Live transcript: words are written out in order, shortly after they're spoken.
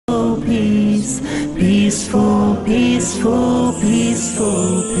peaceful, peaceful,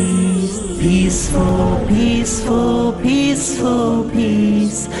 peaceful, peaceful, peaceful, peaceful,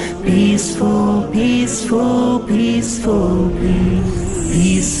 peace, peaceful, peaceful, peaceful,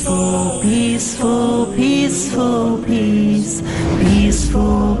 peaceful, peaceful, peaceful, peace,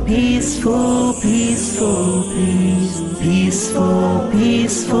 peaceful, peaceful, peaceful, peace, peaceful,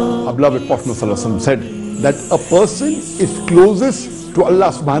 peaceful. Our beloved Prophet ﷺ said that a person is closest to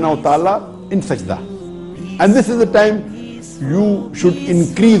Allah subhanahu wa ta'ala in sajda. And this is the time you should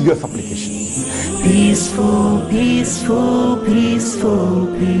increase your supplication. Peaceful, peaceful, peaceful,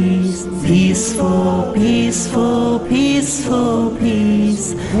 peace, peaceful, peaceful, peaceful,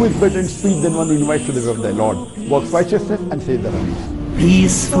 peace. Who is better in speech than one who invites to the way of thy Lord, works righteousness and says the hadith.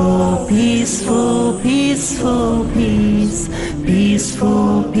 Peaceful, peaceful, peaceful, peace,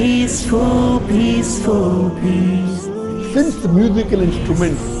 peaceful, peaceful, peaceful, peace. Since the musical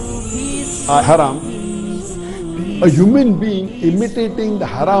instruments are haram, a human being imitating the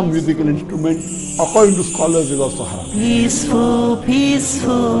haram musical instrument, according to scholars, is also haram. Peaceful,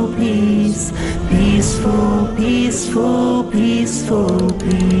 peaceful, peace, peaceful, peaceful, peaceful,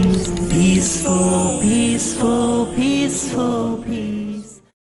 peace, peaceful, peaceful, peaceful, peace.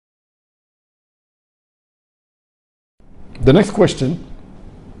 The next question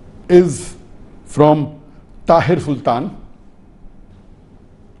is from Tahir Sultan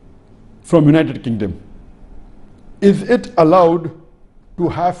from United Kingdom. Is it allowed to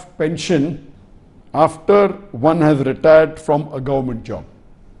have pension after one has retired from a government job?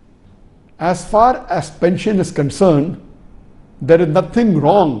 As far as pension is concerned, there is nothing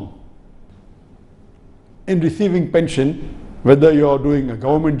wrong in receiving pension, whether you are doing a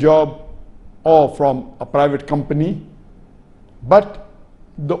government job or from a private company. But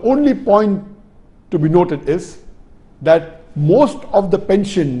the only point to be noted is that most of the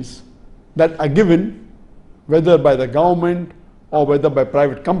pensions that are given, whether by the government or whether by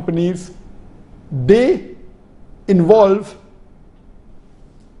private companies, they involve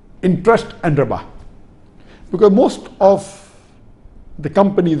interest and riba. Because most of the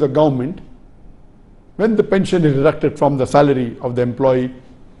companies or government, when the pension is deducted from the salary of the employee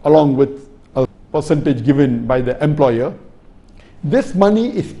along with a percentage given by the employer, this money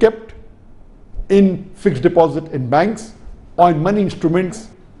is kept in fixed deposit in banks or in money instruments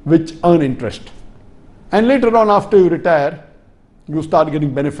which earn interest. And later on, after you retire, you start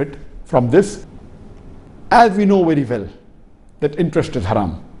getting benefit from this. As we know very well that interest is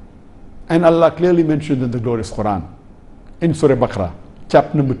haram. And Allah clearly mentioned in the glorious Quran, in Surah Baqarah,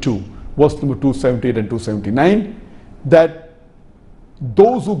 chapter number 2, verse number 278 and 279, that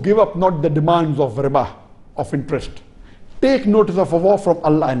those who give up not the demands of riba, of interest, take notice of a war from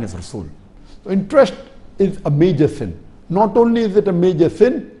Allah and His Rasul. So interest is a major sin. Not only is it a major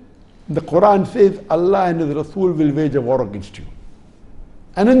sin, the Quran says Allah and His Rasul will wage a war against you.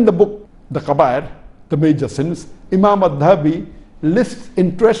 And in the book, the Kabair, the major sins, Imam Al-Dhahabi lists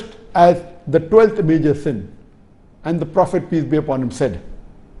interest as the 12th major sin. And the Prophet, peace be upon him, said,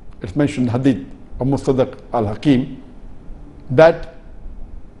 it's mentioned in Hadith of Mustadrak al-Hakim, that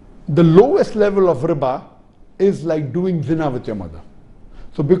the lowest level of riba is like doing zina with your mother.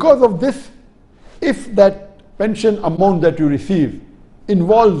 So because of this, if that pension amount that you receive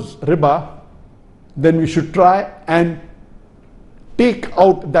involves riba, then we should try and take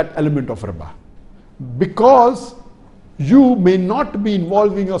out that element of riba. Because you may not be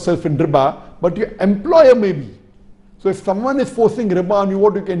involving yourself in riba, but your employer may be. So if someone is forcing riba on you,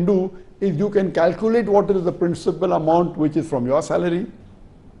 what you can do is you can calculate what is the principal amount which is from your salary,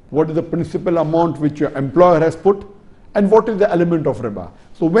 what is the principal amount which your employer has put, and what is the element of riba.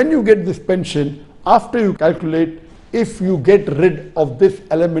 So when you get this pension, after you calculate, if you get rid of this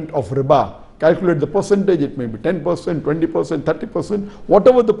element of riba, calculate the percentage, it may be 10%, 20%, 30%,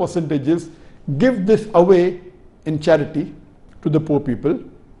 whatever the percentage is, give this away in charity to the poor people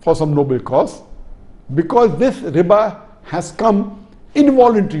for some noble cause, because this riba has come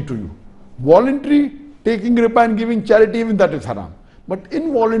involuntary to you. Voluntary, taking riba and giving charity, even that is haram. But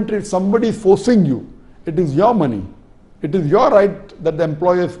involuntary, if somebody is forcing you, it is your money. It is your right that the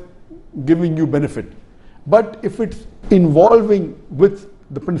employer is giving you benefit. But if it's involving with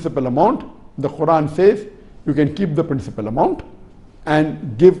the principal amount, the Quran says you can keep the principal amount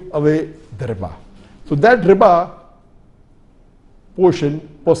and give away the riba. So that riba portion,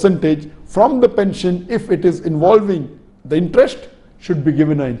 percentage from the pension, if it is involving the interest, should be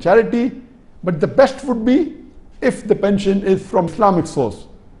given in charity. But the best would be if the pension is from Islamic source.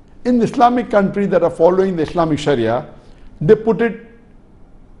 In the Islamic countries that are following the Islamic Sharia, they put it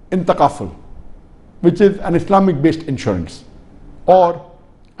in takaful, which is an Islamic based insurance or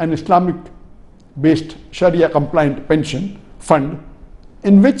an Islamic based Sharia compliant pension fund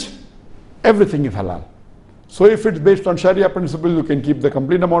in which everything is halal. So if it's based on Sharia principles, you can keep the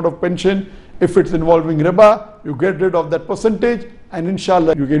complete amount of pension. If it's involving riba, you get rid of that percentage, and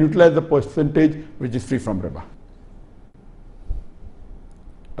inshallah you can utilize the percentage which is free from riba.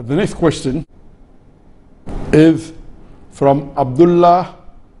 The next question is from Abdullah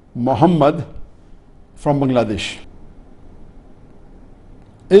Muhammad from Bangladesh.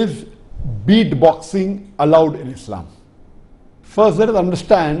 Is beatboxing allowed in Islam? First, let us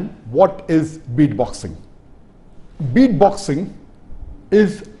understand what is beatboxing. Beatboxing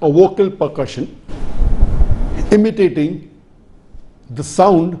is a vocal percussion imitating the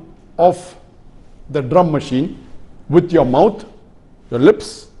sound of the drum machine with your mouth, your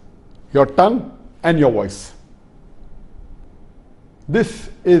lips, your tongue, and your voice. This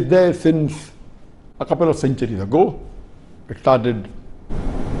is there since a couple of centuries ago. It started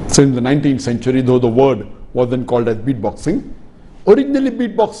since the 19th century, though the word wasn't called as beatboxing. Originally,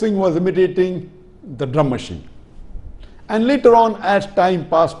 beatboxing was imitating the drum machine. And later on, as time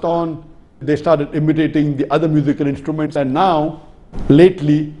passed on, they started imitating the other musical instruments. And now,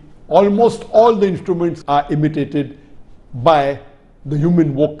 lately, almost all the instruments are imitated by the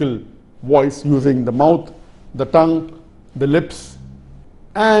human vocal voice using the mouth, the tongue, the lips.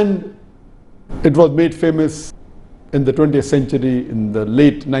 And it was made famous in the 20th century, in the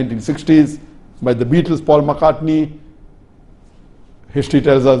late 1960s, by the Beatles, Paul McCartney. History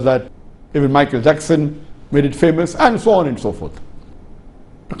tells us that even Michael Jackson made it famous, and so on and so forth.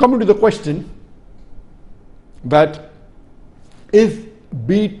 Now, coming to the question that is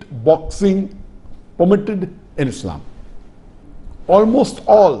beatboxing permitted in Islam? Almost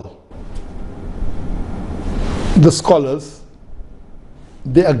all the scholars,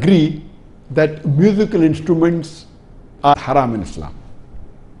 they agree that musical instruments are haram in Islam.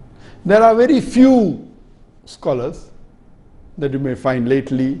 There are very few scholars that you may find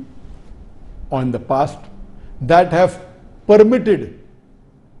lately or in the past that have permitted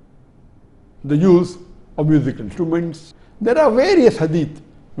the use of musical instruments. There are various hadith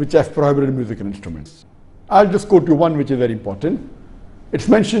which have prohibited musical instruments. I'll just quote you one which is very important. It's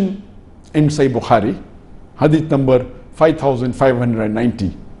mentioned in Sahih Bukhari, hadith number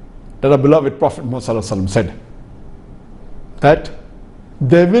 5590, that our beloved Prophet Muhammad said that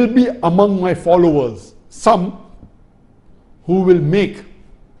there will be among my followers some who will make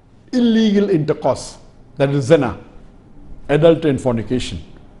illegal intercourse, that is zina, adultery and fornication,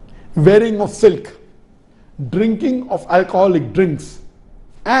 wearing of silk, drinking of alcoholic drinks,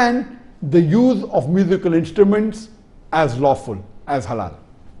 and the use of musical instruments as lawful, as halal.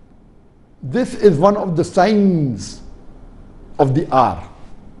 This is one of the signs of the hour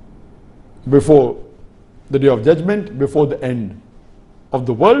before the day of judgment, before the end of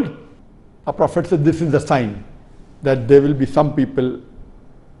the world. Our Prophet said this is the sign that there will be some people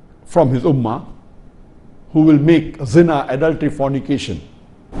from his ummah who will make zina, adultery, fornication,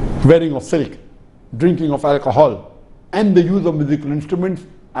 wearing of silk, drinking of alcohol, and the use of musical instruments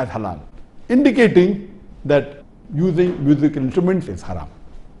as halal, indicating that using musical instruments is haram.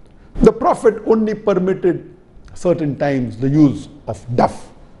 The Prophet only permitted certain times the use of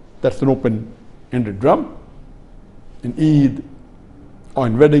duff, that's an open-ended drum, in Eid or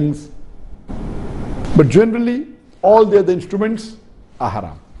in weddings. But generally, all the other instruments are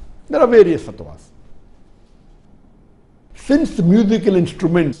haram. There are various fatwas. Since the musical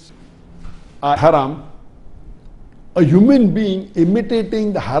instruments are haram, a human being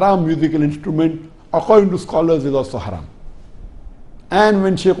imitating the haram musical instrument, according to scholars, is also haram. And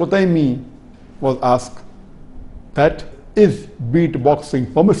when Shaykh Utaymi was asked that is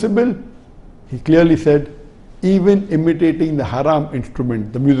beatboxing permissible, he clearly said, even imitating the haram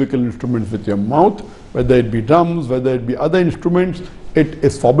instrument, the musical instruments with your mouth, whether it be drums, whether it be other instruments, it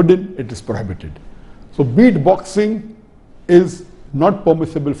is forbidden, it is prohibited. So beatboxing is not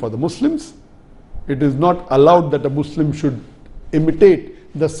permissible for the Muslims. It is not allowed that a Muslim should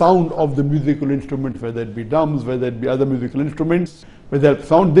imitate the sound of the musical instrument, whether it be drums, whether it be other musical instruments, whether it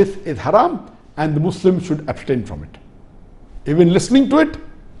sound. This is haram, and the Muslim should abstain from it. Even listening to it,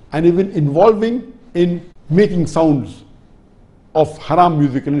 and even involving in making sounds of haram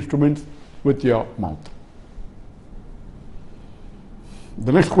musical instruments with your mouth.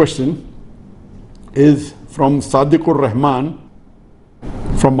 The next question is from Sadiqur Rahman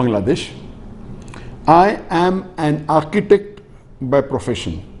from Bangladesh. I am an architect by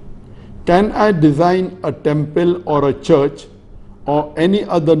profession. Can I design a temple or a church or any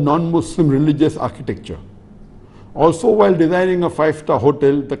other non-Muslim religious architecture? Also, while designing a 5-star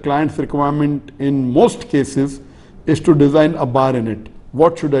hotel, the client's requirement in most cases is to design a bar in it.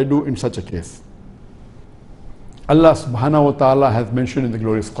 What should I do in such a case? Allah subhanahu wa ta'ala has mentioned in the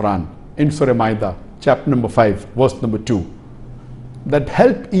glorious Quran, in Surah Ma'idah, chapter number 5, verse number 2, that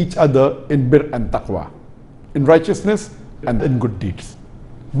help each other in bir and taqwa, in righteousness and in good deeds.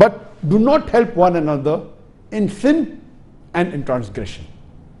 But do not help one another in sin and in transgression.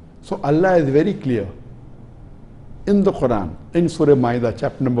 So Allah is very clear in the Quran, in Surah Ma'idah,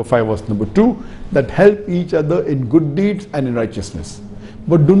 chapter number 5, verse number 2, that help each other in good deeds and in righteousness.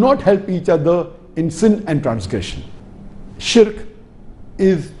 But do not help each other in sin and transgression. Shirk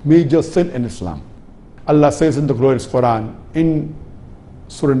is major sin in Islam. Allah says in the glorious Quran, in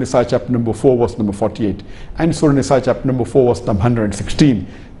Surah Nisa chapter number 4 verse number 48 and Surah Nisa chapter number 4 verse number 116,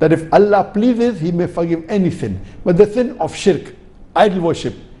 that if Allah pleases, He may forgive any sin, but the sin of shirk, idol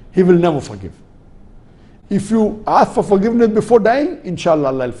worship, He will never forgive. If you ask for forgiveness before dying, inshallah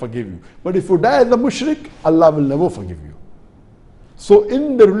Allah will forgive you. But if you die as a mushrik, Allah will never forgive you. So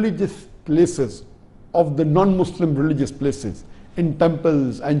in the religious places of the non-Muslim religious places, in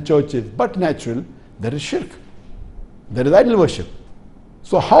temples and churches, but natural, there is shirk, there is idol worship.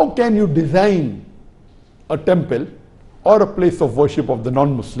 So how can you design a temple or a place of worship of the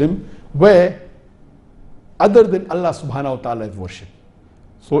non-Muslim where other than Allah subhanahu wa ta'ala is worshipped?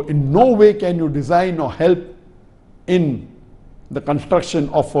 So in no way can you design or help in the construction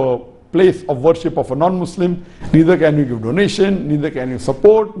of a place of worship of a non-Muslim. Neither can you give donation, neither can you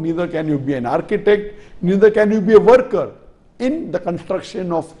support, neither can you be an architect, neither can you be a worker in the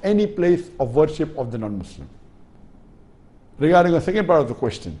construction of any place of worship of the non-Muslim. Regarding the second part of the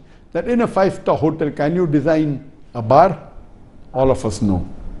question, that in a 5-star hotel, can you design a bar? All of us know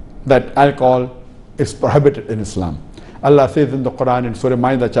that alcohol is prohibited in Islam. Allah says in the Quran in Surah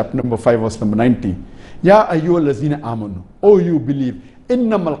Ma'idah chapter number 5 verse number 90, Ya ayyuhal lazina amanu, O you believe,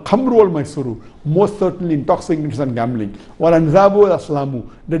 innamal khamru wal maisuru, most certainly intoxicants and gambling, wal anzabu wal aslamu,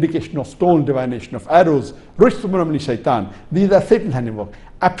 dedication of stone, divination of arrows, rijsun min amali shaitan, these are Satan's handiwork.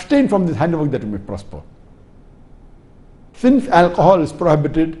 Abstain from this handiwork that you may prosper. Since alcohol is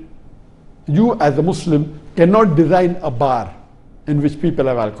prohibited, you as a Muslim cannot design a bar in which people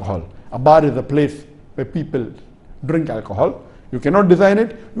have alcohol. A bar is a place where people drink alcohol. You cannot design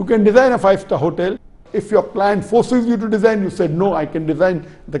it. You can design a 5-star hotel. If your client forces you to design, you said, no, I can design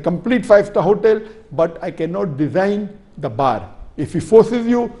the complete 5-star hotel, but I cannot design the bar. If he forces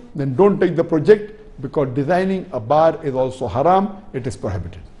you, then don't take the project, because designing a bar is also haram. It is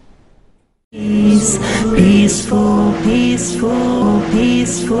prohibited. Peace, peaceful, peaceful,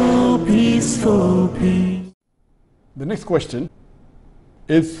 peaceful, peaceful, peace. The next question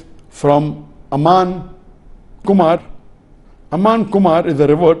is from Aman Kumar. Aman Kumar is a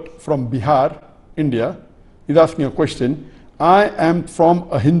revert from Bihar, India. He's asking a question. I am from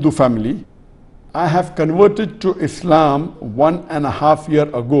a Hindu family. I have converted to Islam 1.5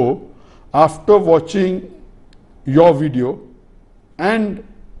 years ago after watching your video and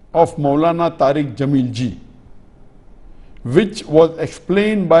of Maulana Tariq Jamil ji, which was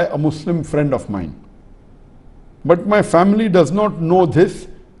explained by a Muslim friend of mine. But my family does not know this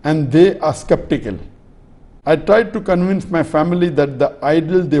and they are skeptical. I tried to convince my family that the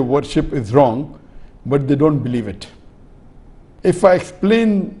idol they worship is wrong, but they don't believe it. If I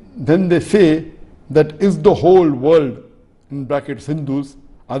explain, then they say that is the whole world, in brackets Hindus,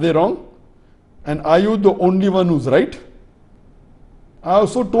 are they wrong? And are you the only one who's right? I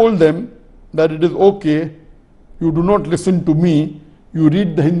also told them that it is okay, you do not listen to me, you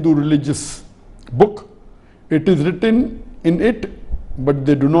read the Hindu religious book. It is written in it, but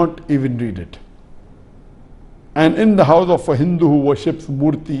they do not even read it. And in the house of a Hindu who worships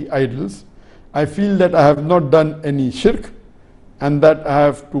Murti idols, I feel that I have not done any shirk and that I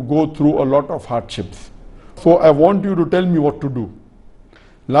have to go through a lot of hardships. So I want you to tell me what to do.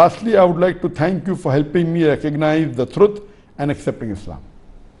 Lastly, I would like to thank you for helping me recognize the truth and accepting Islam.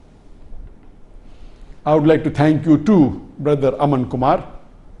 I would like to thank you too, Brother Aman Kumar,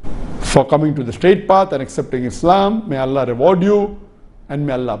 for coming to the straight path and accepting Islam. May Allah reward you and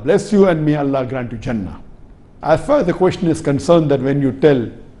may Allah bless you and may Allah grant you Jannah. As far as the question is concerned, that when you tell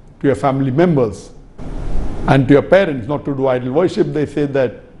to your family members and to your parents not to do idol worship, they say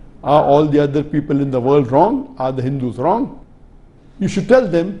that are all the other people in the world wrong? Are the Hindus wrong? You should tell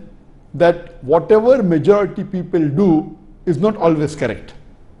them that whatever majority people do is not always correct.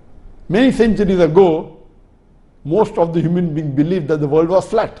 Many centuries ago, most of the human beings believed that the world was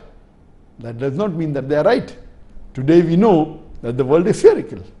flat. That does not mean that they are right. Today we know that the world is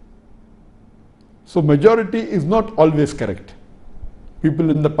spherical. So majority is not always correct.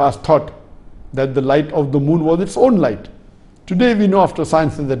 People in the past thought that the light of the moon was its own light. Today we know, after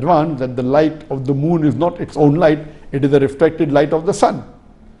science is advanced, that the light of the moon is not its own light, it is a reflected light of the sun.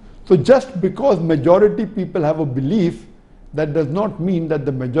 So just because majority people have a belief, that does not mean that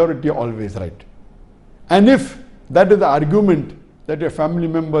the majority are always right. And if that is the argument that your family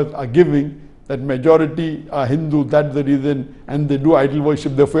members are giving, that majority are Hindu, that's the reason, and they do idol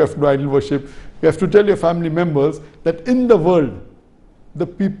worship, therefore you have to do idol worship, you have to tell your family members that in the world, the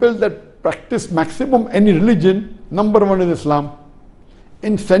people that practice maximum any religion, number one is Islam.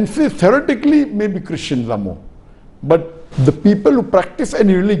 In senses, theoretically, maybe Christians are more. But the people who practice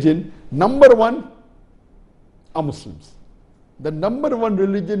any religion, number one are Muslims. The number one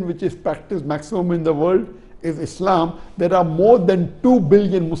religion which is practiced maximum in the world is Islam. There are more than 2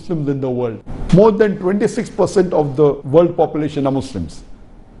 billion Muslims in the world. More than 26% of the world population are Muslims.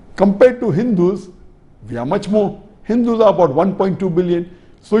 Compared to Hindus, we are much more. Hindus are about 1.2 billion.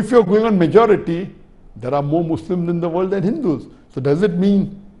 So if you're going on majority, there are more Muslims in the world than Hindus. So does it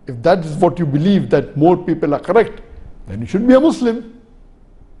mean, if that is what you believe, that more people are correct, then you should be a Muslim?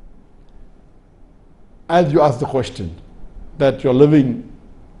 As you ask the question, that you're living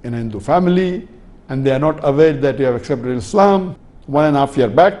in a Hindu family and they are not aware that you have accepted Islam 1.5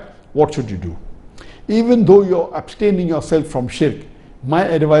 years back, what should you do? Even though you're abstaining yourself from shirk, my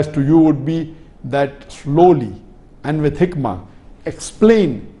advice to you would be that slowly and with hikmah,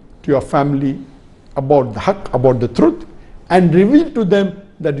 explain to your family about the haqq, about the truth, and reveal to them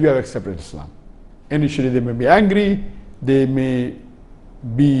that you have accepted Islam. Initially they may be angry, they may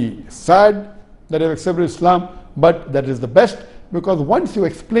be sad that you have accepted Islam, but that is the best, because once you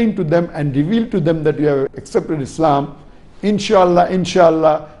explain to them and reveal to them that you have accepted Islam,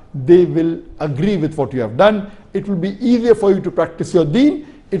 inshallah, they will agree with what you have done. It will be easier for you to practice your deen.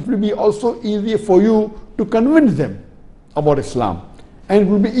 It will be also easier for you to convince them about Islam. And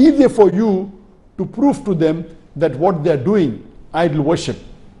it will be easier for you to prove to them that what they are doing, idol worship,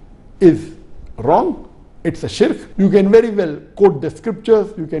 is wrong. It's a shirk. You can very well quote the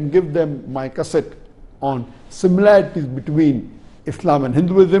scriptures. You can give them my cassette on similarities between Islam and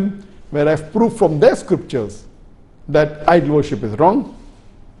Hinduism, where I've proved from their scriptures that idol worship is wrong.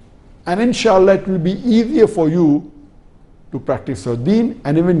 And inshallah, it will be easier for you to practice your deen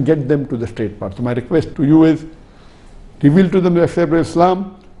and even get them to the straight path. So my request to you is, reveal to them the accepted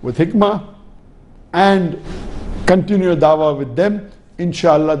Islam with hikmah and continue your dawah with them.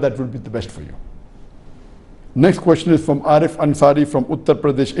 Inshallah, that will be the best for you. Next question is from Arif Ansari from Uttar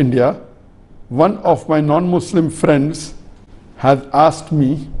Pradesh, India. One of my non-Muslim friends has asked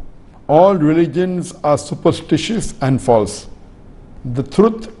me, all religions are superstitious and false. The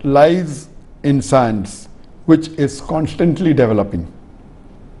truth lies in science, which is constantly developing.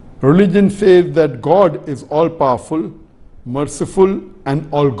 Religion says that God is all-powerful, merciful, and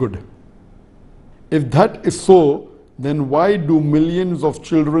all-good. If that is so, then why do millions of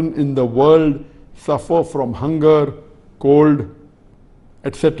children in the world suffer from hunger, cold,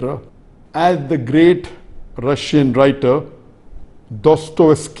 etc.? As the great Russian writer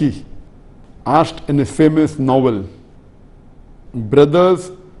Dostoevsky asked in his famous novel,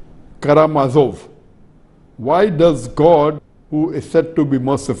 Brothers Karamazov, why does God, who is said to be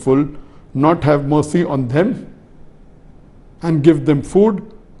merciful, not have mercy on them and give them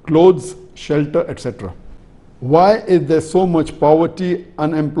food, clothes, shelter, etc.? Why is there so much poverty,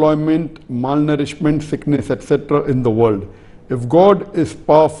 unemployment, malnourishment, sickness, etc. in the world? If God is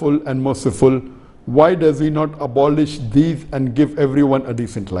powerful and merciful, why does He not abolish these and give everyone a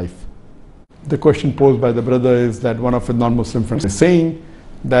decent life? The question posed by the brother is that one of his non-Muslim friends is saying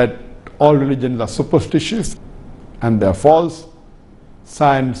that all religions are superstitious and they are false.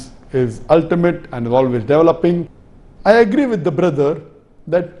 Science is ultimate and is always developing. I agree with the brother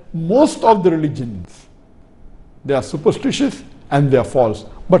that most of the religions, they are superstitious and they are false,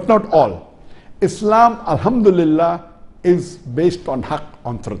 but not all. Islam, alhamdulillah, is based on haqq,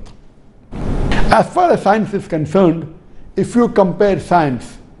 on truth. As far as science is concerned, if you compare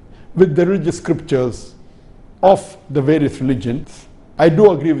science with the religious scriptures of the various religions, I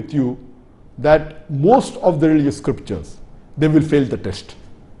do agree with you that most of the religious scriptures, they will fail the test.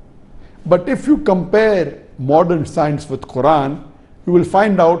 But if you compare modern science with Quran, you will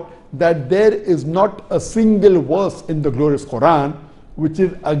find out that there is not a single verse in the glorious Quran which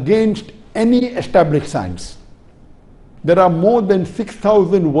is against any established science. There are more than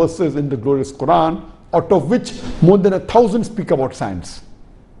 6,000 verses in the glorious Quran, out of which more than 1,000 speak about science.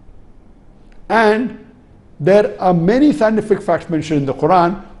 And there are many scientific facts mentioned in the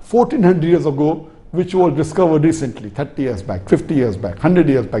Quran 1400 years ago, which was discovered recently, 30 years back, 50 years back, 100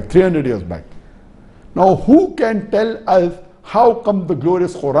 years back, 300 years back. Now, who can tell us how come the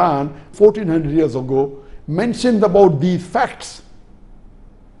glorious Quran 1400 years ago mentioned about these facts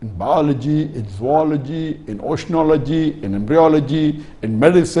in biology, in zoology, in oceanology, in embryology, in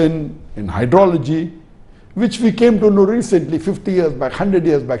medicine, in hydrology, which we came to know recently, 50 years back, 100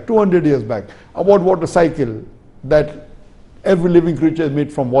 years back, 200 years back, about water cycle, that every living creature is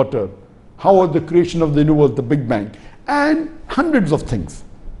made from water, how was the creation of the universe, the Big Bang, and hundreds of things,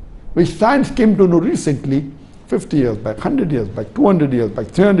 which science came to know recently, 50 years back, 100 years back, 200 years back,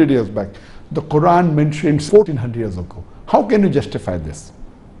 300 years back. The Quran mentioned 1400 years ago. How can you justify this?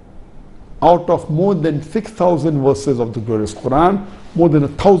 Out of more than 6,000 verses of the glorious Quran, more than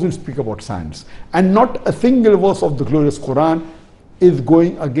 1,000 speak about science. And not a single verse of the glorious Quran is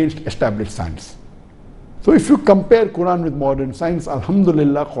going against established science. So if you compare Quran with modern science,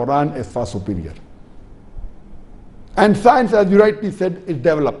 alhamdulillah, Quran is far superior. And science, as you rightly said, is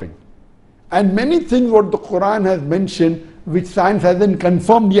developing. And many things what the Quran has mentioned, which science hasn't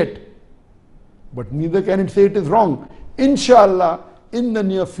confirmed yet, but neither can it say it is wrong. Inshallah, in the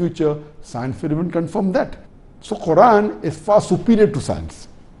near future, science will even confirm that. So Quran is far superior to science.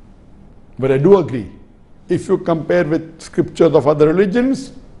 But I do agree, if you compare with scriptures of other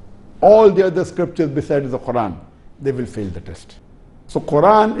religions, all the other scriptures besides the Quran, they will fail the test. So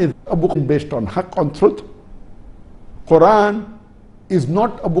Quran is a book based on haqq, on truth. Quran is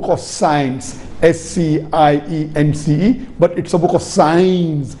not a book of science, S-C-I-E-N-C-E, but it's a book of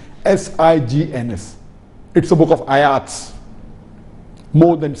signs, S-I-G-N-S. It's a book of ayats.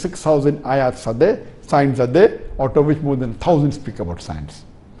 More than 6,000 ayats are there, signs are there, out of which more than 1,000 speak about science.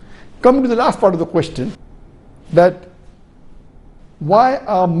 Coming to the last part of the question, that why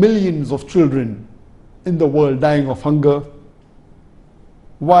are millions of children in the world dying of hunger?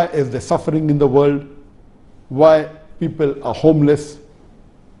 Why is there suffering in the world? Why people are homeless?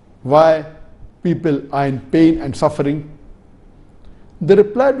 Why people are in pain and suffering? The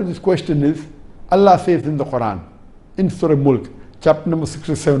reply to this question is, Allah says in the Quran, in Surah Mulk, chapter number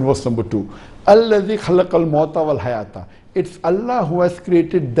 67, verse number 2, Alladhi khalaqal mawta wal hayata. It's Allah who has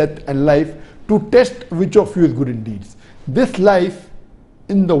created death and life to test which of you is good in deeds. This life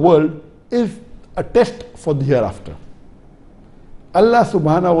in the world is a test for the hereafter. Allah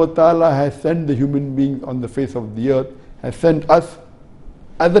subhanahu wa ta'ala has sent the human beings on the face of the earth, has sent us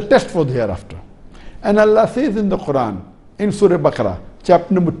as a test for the hereafter. And Allah says in the Quran, in Surah Baqarah,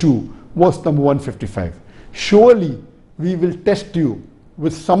 chapter number 2, verse number 155, surely we will test you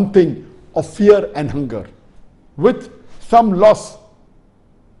with something of fear and hunger, with some loss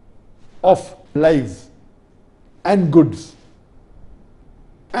of lives and goods,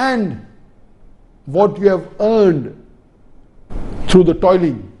 and what you have earned through the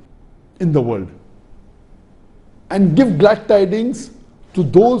toiling in the world, and give glad tidings to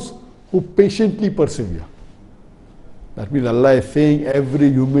those who patiently persevere. That means Allah is saying every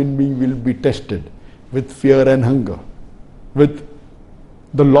human being will be tested with fear and hunger, with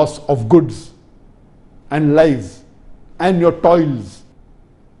the loss of goods and lives and your toils,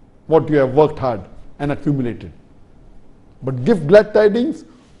 what you have worked hard and accumulated. But give glad tidings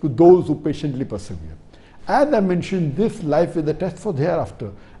to those who patiently persevere. As I mentioned, this life is a test for the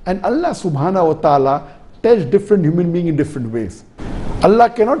hereafter. And Allah subhanahu wa ta'ala tests different human beings in different ways. Allah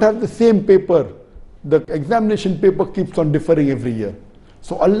cannot have the same paper. The examination paper keeps on differing every year.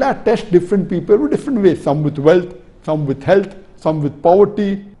 So Allah tests different people in different ways. Some with wealth, some with health, some with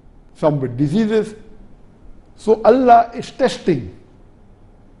poverty, some with diseases. So Allah is testing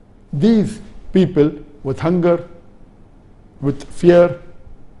these people with hunger, with fear,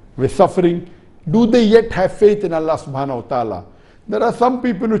 with suffering. Do they yet have faith in Allah subhanahu wa ta'ala? There are some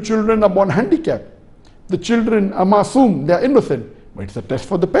people whose children are born handicapped. The children are masoom, they are innocent. But it's a test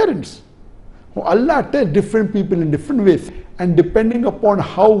for the parents. Allah tests different people in different ways. And depending upon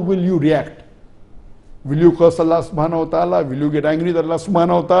how will you react. Will you curse Allah subhanahu wa ta'ala? Will you get angry with Allah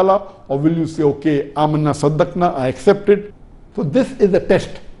subhanahu wa ta'ala? Or will you say, okay, amanna saddaqna, I accept it. So this is a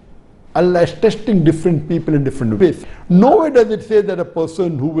test. Allah is testing different people in different ways. Nowhere does it say that a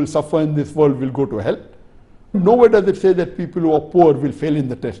person who will suffer in this world will go to hell. Nowhere does it say that people who are poor will fail in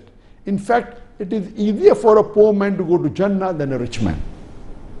the test. In fact, it is easier for a poor man to go to Jannah than a rich man.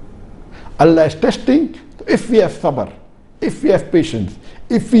 Allah is testing. If we have sabr, if we have patience,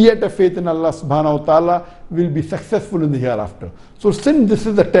 if we yet have faith in Allah subhanahu wa ta'ala, we will be successful in the hereafter. So since this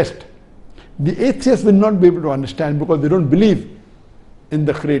is a test, the atheists will not be able to understand because they don't believe in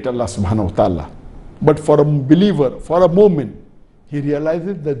the Creator Allah subhanahu wa ta'ala. But for a believer, for a moment, he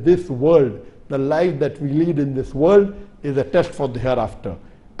realizes that this world, the life that we lead in this world, is a test for the hereafter.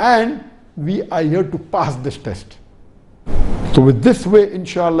 And we are here to pass this test. So with this way,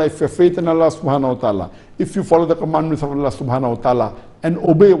 inshallah, if you have faith in Allah subhanahu wa ta'ala, if you follow the commandments of Allah subhanahu wa ta'ala and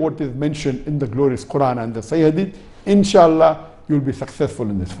obey what is mentioned in the glorious Quran and the Sahih Hadith, inshallah, you will be successful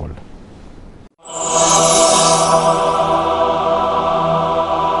in this world.